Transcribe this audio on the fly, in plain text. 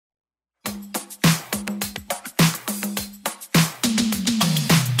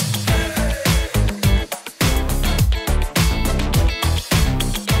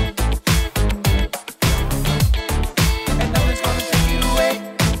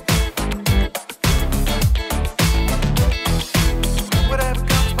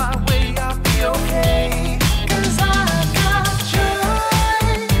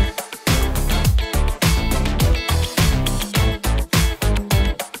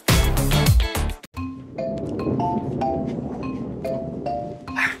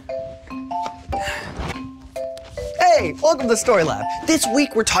welcome to Story Lab. This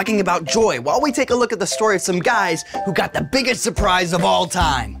week we're talking about joy while we take a look at the story of some guys who got the biggest surprise of all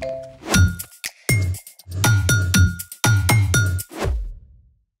time.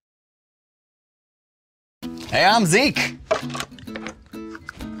 Hey, I'm Zeke.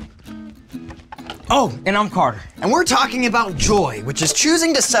 Oh, and I'm Carter. And we're talking about joy, which is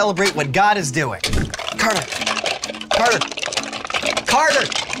choosing to celebrate what God is doing. Carter,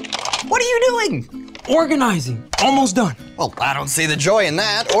 what are you doing? Organizing, almost done. Well, I don't see the joy in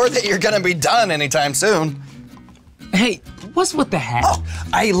that, or that you're gonna be done anytime soon. Hey, what's with the hat? Oh,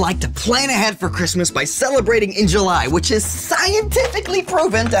 I like to plan ahead for Christmas by celebrating in July, which is scientifically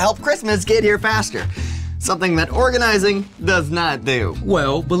proven to help Christmas get here faster. Something that organizing does not do.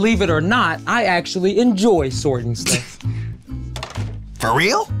 Well, believe it or not, I actually enjoy sorting stuff. For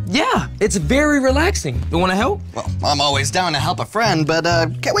real? Yeah, it's very relaxing. You wanna help? Well, I'm always down to help a friend, but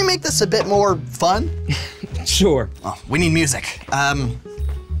can we make this a bit more fun? Sure. Oh, we need music.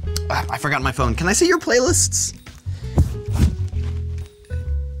 I forgot my phone. Can I see your playlists?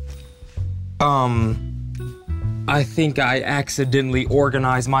 I think I accidentally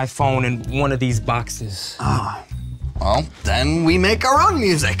organized my phone in one of these boxes. Oh, well, then we make our own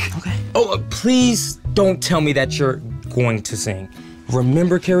music. Okay. Oh, please don't tell me that you're going to sing.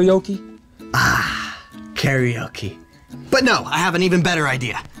 Remember karaoke? Karaoke. But no, I have an even better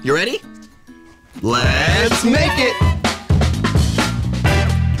idea. You ready? Let's make it!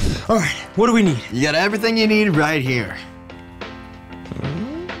 All right, what do we need? You got everything you need right here.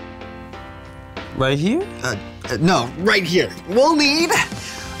 Right here? No, right here. We'll need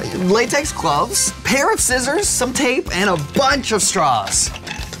latex gloves, pair of scissors, some tape, and a bunch of straws.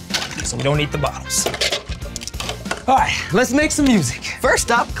 So we don't need the bottles. All right, let's make some music. First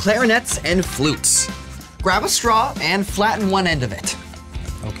up, clarinets and flutes. Grab a straw and flatten one end of it.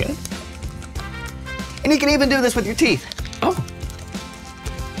 Okay. And you can even do this with your teeth. Oh.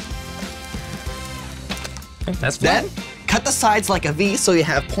 Okay, that's fine. Then, cut the sides like a V so you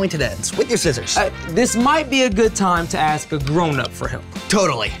have pointed ends with your scissors. This might be a good time to ask a grown-up for help.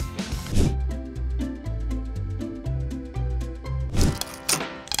 Totally.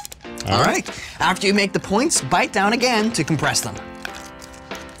 All right, after you make the points, bite down again to compress them.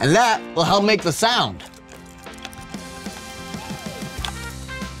 And that will help make the sound.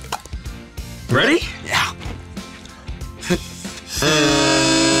 Ready? Yeah.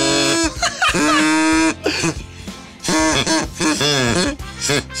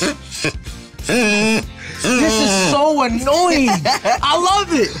 This is so annoying. I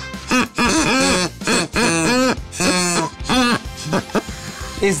love it.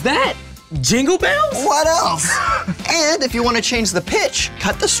 Is that Jingle Bells? What else? And if you want to change the pitch,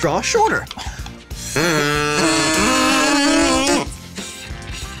 cut the straw shorter.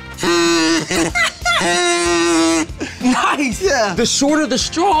 Nice. Yeah. The shorter the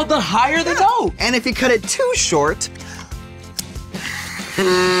straw, the higher the note. And if you cut it too short,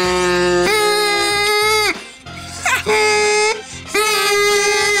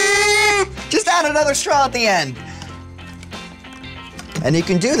 just add another straw at the end. And you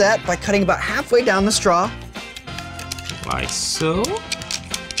can do that by cutting about halfway down the straw, Like so.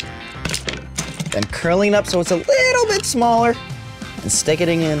 then curling up so it's a little bit smaller, and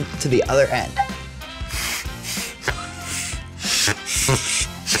sticking it in to the other end.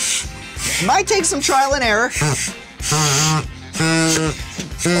 Might take some trial and error.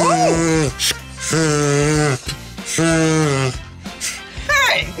 Oh.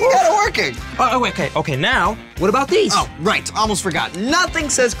 Hey, you got it working. Oh, okay, now, what about these? Oh, right, almost forgot. Nothing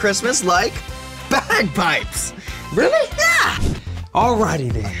says Christmas like bagpipes. Really? Yeah.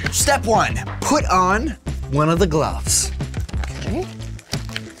 Alrighty then. Step one, put on one of the gloves. Okay.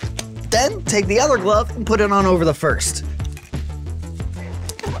 Then take the other glove and put it on over the first.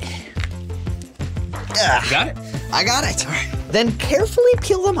 Got it? I got it. Then carefully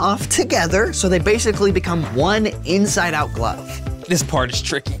peel them off together so they basically become one inside-out glove. This part is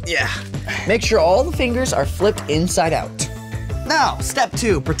tricky. Yeah. Make sure all the fingers are flipped inside out. Now, step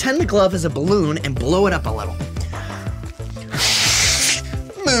two, pretend the glove is a balloon and blow it up a little.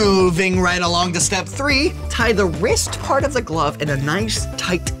 Moving right along to step three, tie the wrist part of the glove in a nice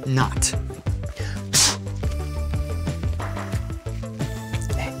tight knot.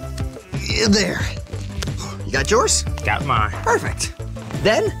 There. You got yours? Got mine. Perfect.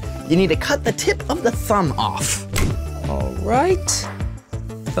 Then you need to cut the tip of the thumb off. All right.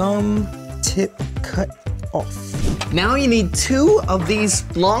 Thumb tip cut off. Now you need 2 of these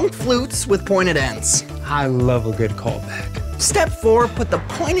long flutes with pointed ends. I love a good callback. Step 4, put the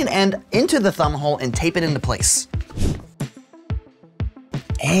pointed end into the thumb hole and tape it into place.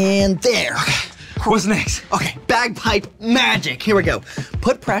 And there. What's next? Okay, bagpipe magic. Here we go.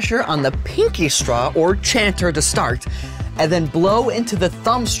 Put pressure on the pinky straw or chanter to start, and then blow into the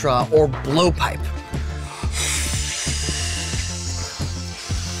thumb straw or blowpipe.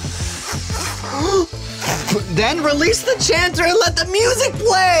 Then release the chanter and let the music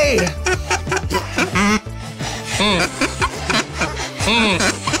play.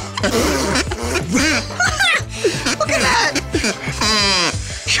 Look at that.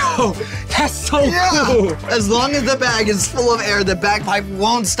 Yo, that's so cool. As long as the bag is full of air, the bagpipe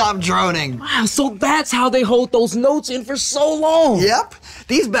won't stop droning. Wow, so that's how they hold those notes in for so long. Yep.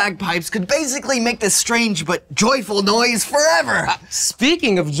 These bagpipes could basically make this strange but joyful noise forever.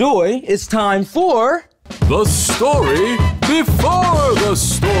 Speaking of joy, it's time for... The story before the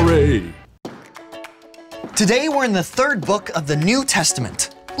story. Today we're in the third book of the New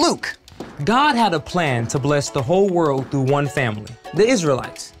Testament, Luke. God had a plan to bless the whole world through one family, the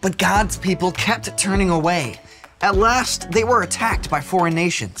Israelites. But God's people kept turning away. At last, they were attacked by foreign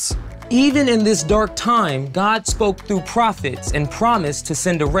nations. Even in this dark time, God spoke through prophets and promised to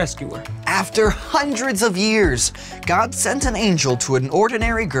send a rescuer. After hundreds of years, God sent an angel to an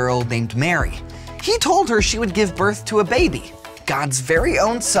ordinary girl named Mary. He told her she would give birth to a baby, God's very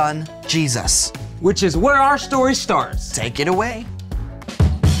own son, Jesus. Which is where our story starts. Take it away.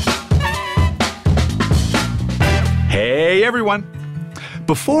 Hey everyone!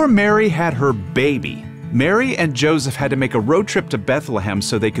 Before Mary had her baby, Mary and Joseph had to make a road trip to Bethlehem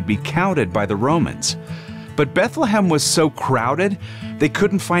so they could be counted by the Romans. But Bethlehem was so crowded, they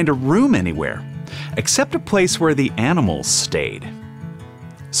couldn't find a room anywhere, except a place where the animals stayed.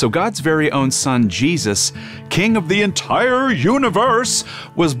 So God's very own son, Jesus, king of the entire universe,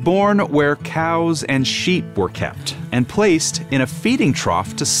 was born where cows and sheep were kept and placed in a feeding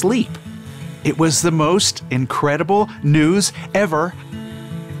trough to sleep. It was the most incredible news ever,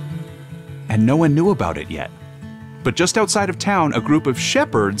 and no one knew about it yet. But just outside of town, a group of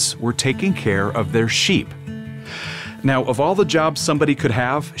shepherds were taking care of their sheep. Now, of all the jobs somebody could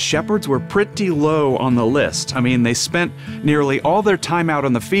have, shepherds were pretty low on the list. I mean, they spent nearly all their time out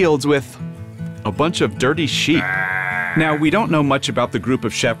on the fields with a bunch of dirty sheep. Now, we don't know much about the group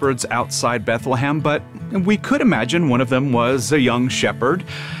of shepherds outside Bethlehem, but we could imagine one of them was a young shepherd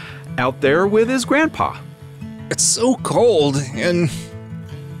out there with his grandpa. It's so cold and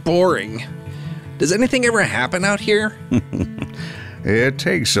boring. Does anything ever happen out here? It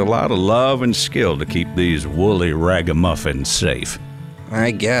takes a lot of love and skill to keep these woolly ragamuffins safe.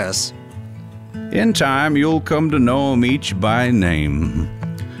 I guess. In time, you'll come to know 'em each by name.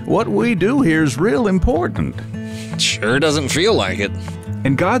 What we do here is real important. Sure doesn't feel like it.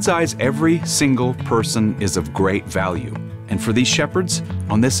 In God's eyes, every single person is of great value. And for these shepherds,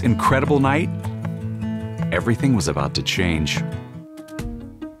 on this incredible night, everything was about to change.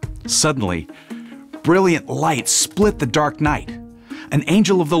 Suddenly, brilliant light split the dark night. An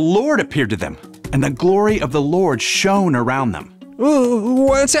angel of the Lord appeared to them, and the glory of the Lord shone around them. Ooh,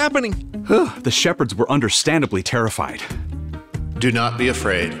 what's happening? The shepherds were understandably terrified. Do not be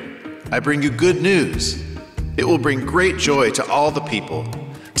afraid. I bring you good news. It will bring great joy to all the people.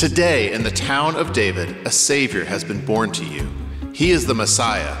 Today, in the town of David, a Savior has been born to you. He is the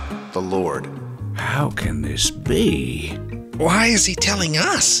Messiah, the Lord. How can this be? Why is he telling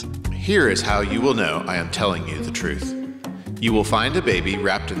us? Here is how you will know I am telling you the truth. You will find a baby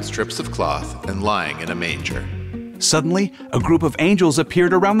wrapped in strips of cloth and lying in a manger. Suddenly, a group of angels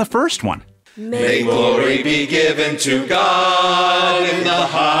appeared around the first one. May glory be given to God in the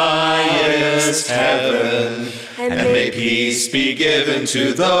highest heaven, and may peace be given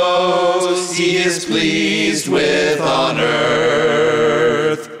to those he is pleased with on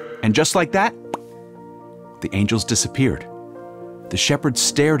earth. And just like that, the angels disappeared. The shepherds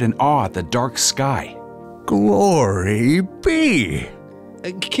stared in awe at the dark sky. Glory be!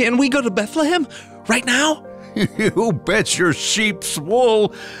 Can we go to Bethlehem right now? You bet your sheep's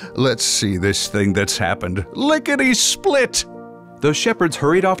wool. Let's see this thing that's happened. Lickety-split! Those shepherds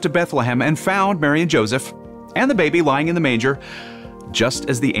hurried off to Bethlehem and found Mary and Joseph and the baby lying in the manger, just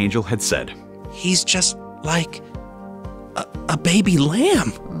as the angel had said. He's just like a baby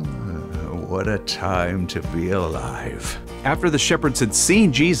lamb. What a time to be alive. After the shepherds had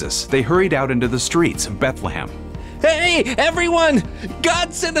seen Jesus, they hurried out into the streets of Bethlehem. Hey, everyone!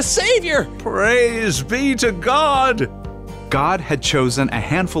 God sent a Savior! Praise be to God! God had chosen a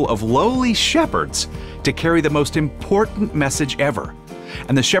handful of lowly shepherds to carry the most important message ever.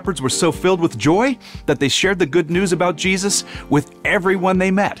 And the shepherds were so filled with joy that they shared the good news about Jesus with everyone they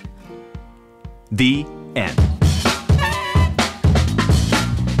met. The end.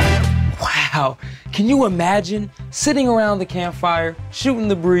 Wow. Now, can you imagine sitting around the campfire, shooting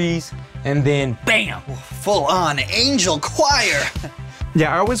the breeze, and then bam! Full-on angel choir.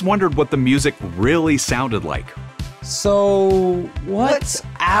 Yeah, I always wondered what the music really sounded like. So, what's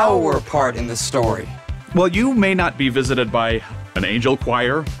our part in the story? Well, you may not be visited by an angel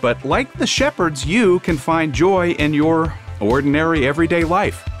choir, but like the shepherds, you can find joy in your ordinary, everyday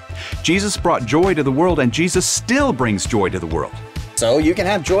life. Jesus brought joy to the world, and Jesus still brings joy to the world. So you can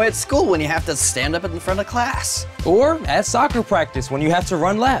have joy at school when you have to stand up in front of class. Or at soccer practice when you have to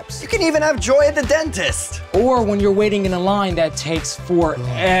run laps. You can even have joy at the dentist. Or when you're waiting in a line that takes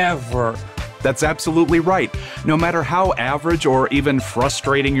forever. That's absolutely right. No matter how average or even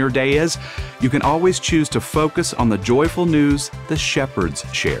frustrating your day is, you can always choose to focus on the joyful news the shepherds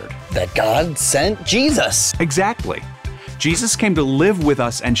shared. That God sent Jesus. Exactly. Jesus came to live with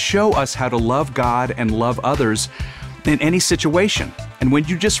us and show us how to love God and love others in any situation. And when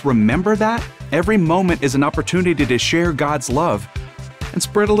you just remember that, every moment is an opportunity to share God's love and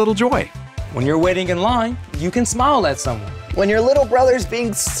spread a little joy. When you're waiting in line, you can smile at someone. When your little brother's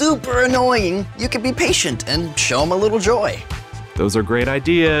being super annoying, you can be patient and show him a little joy. Those are great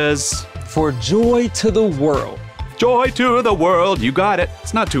ideas. For joy to the world. Joy to the world, you got it.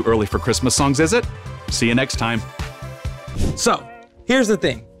 It's not too early for Christmas songs, is it? See you next time. So, here's the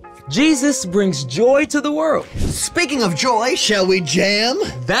thing. Jesus brings joy to the world. Speaking of joy, shall we jam?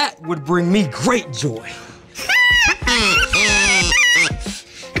 That would bring me great joy.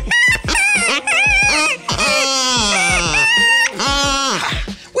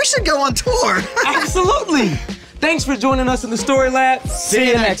 We should go on tour. Absolutely. Thanks for joining us in the Story Lab. See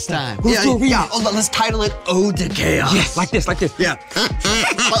you next time. Who's gonna read it? Oh, let's title it Ode to Chaos. Yes, like this. Yeah.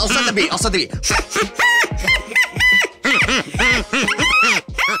 I'll set the beat.